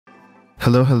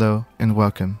Hello and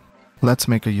welcome. Let's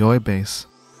make a Yoi base.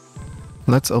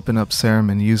 Let's open up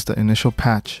Serum and use the initial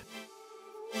patch.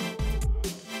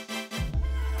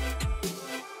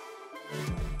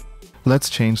 Let's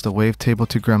change the wavetable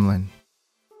to Gremlin.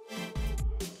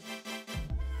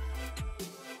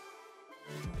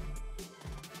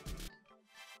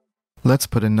 Let's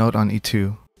put a note on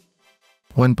E2.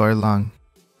 1 bar long.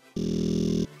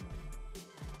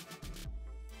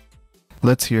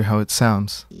 Let's hear how it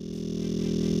sounds.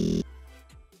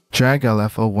 Drag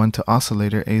LFO1 to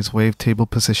oscillator A's wavetable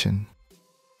position.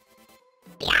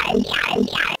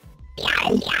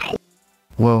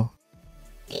 Whoa.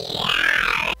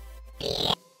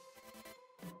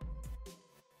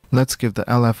 Let's give the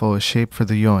LFO a shape for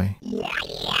the Yoi.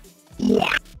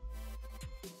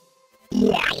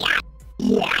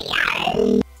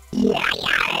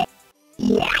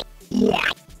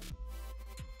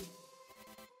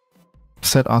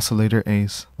 Set oscillator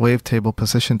A's wavetable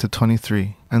position to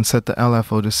 23 and set the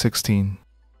LFO to 16.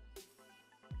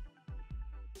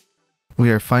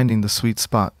 We are finding the sweet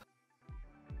spot.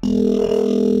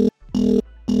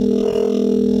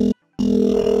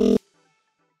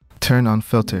 Turn on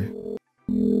filter.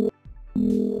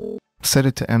 Set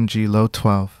it to MG low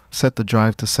 12. Set the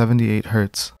drive to 78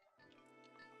 Hz.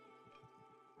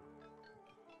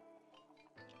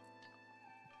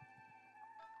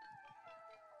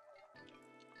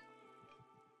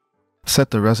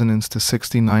 Set the resonance to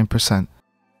 69%.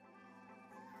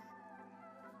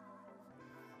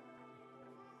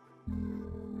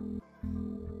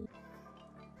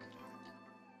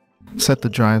 Set the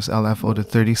drive's LFO to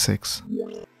 36.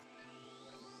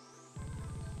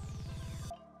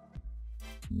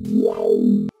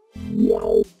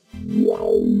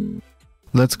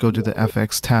 Let's go to the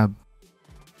FX tab.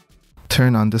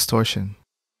 Turn on distortion.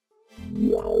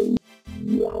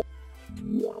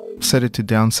 Set it to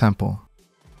downsample.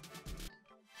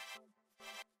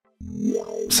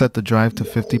 Set the drive to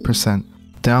 50%.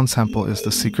 Downsample is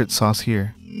the secret sauce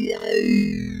here.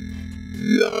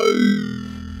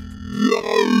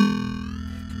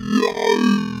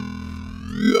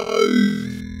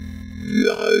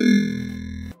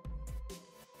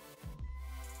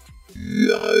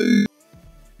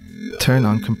 Turn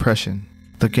on compression.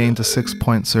 The gain to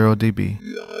 6.0 dB.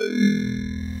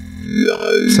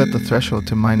 Set the threshold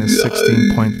to minus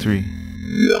 16.3.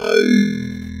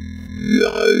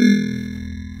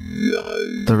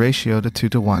 The ratio to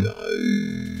 2:1.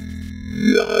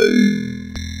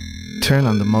 Turn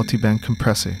on the multiband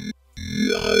compressor.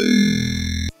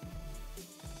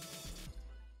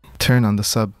 Turn on the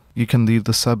sub. You can leave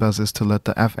the sub as is to let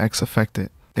the FX affect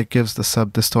it. It gives the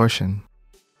sub distortion.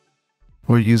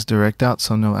 Or use direct out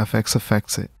so no FX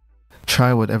affects it.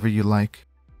 Try whatever you like.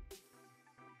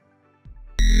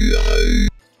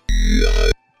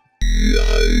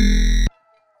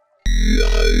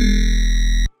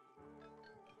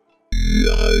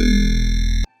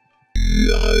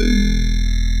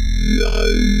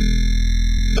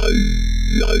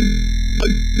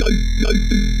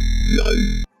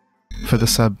 For the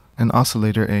sub and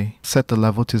oscillator A, set the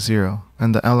level to 0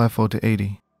 and the LFO to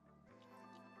 80.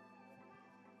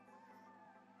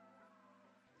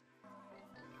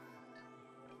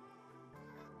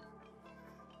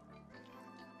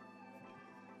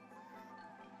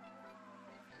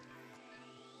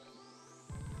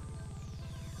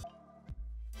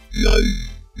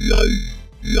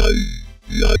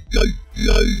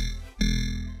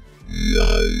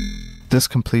 This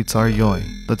completes our Yoi.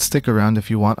 Let's stick around if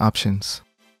you want options.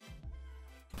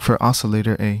 For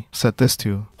oscillator A, set this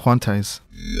to quantize.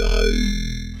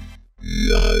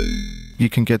 You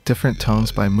can get different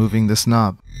tones by moving this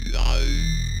knob.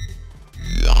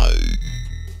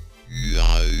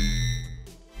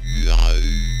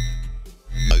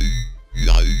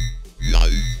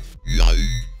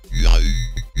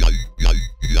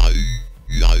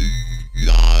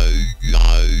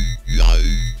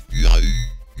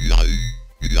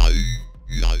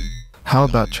 How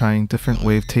about trying different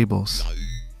wavetables?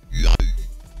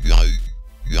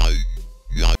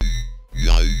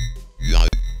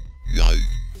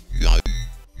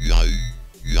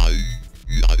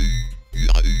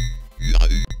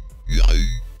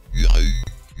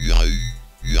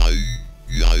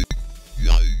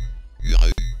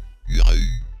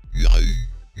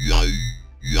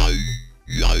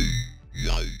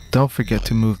 Don't forget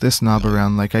to move this knob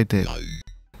around like I did.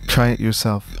 Try it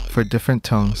yourself for different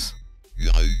tones.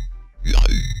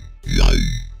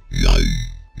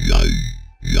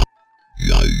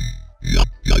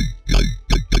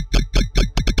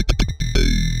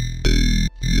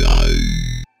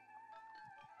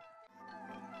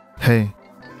 Hey,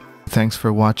 thanks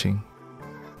for watching.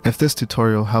 If this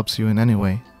tutorial helps you in any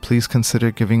way, please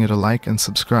consider giving it a like and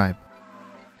subscribe.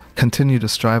 Continue to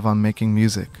strive on making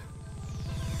music.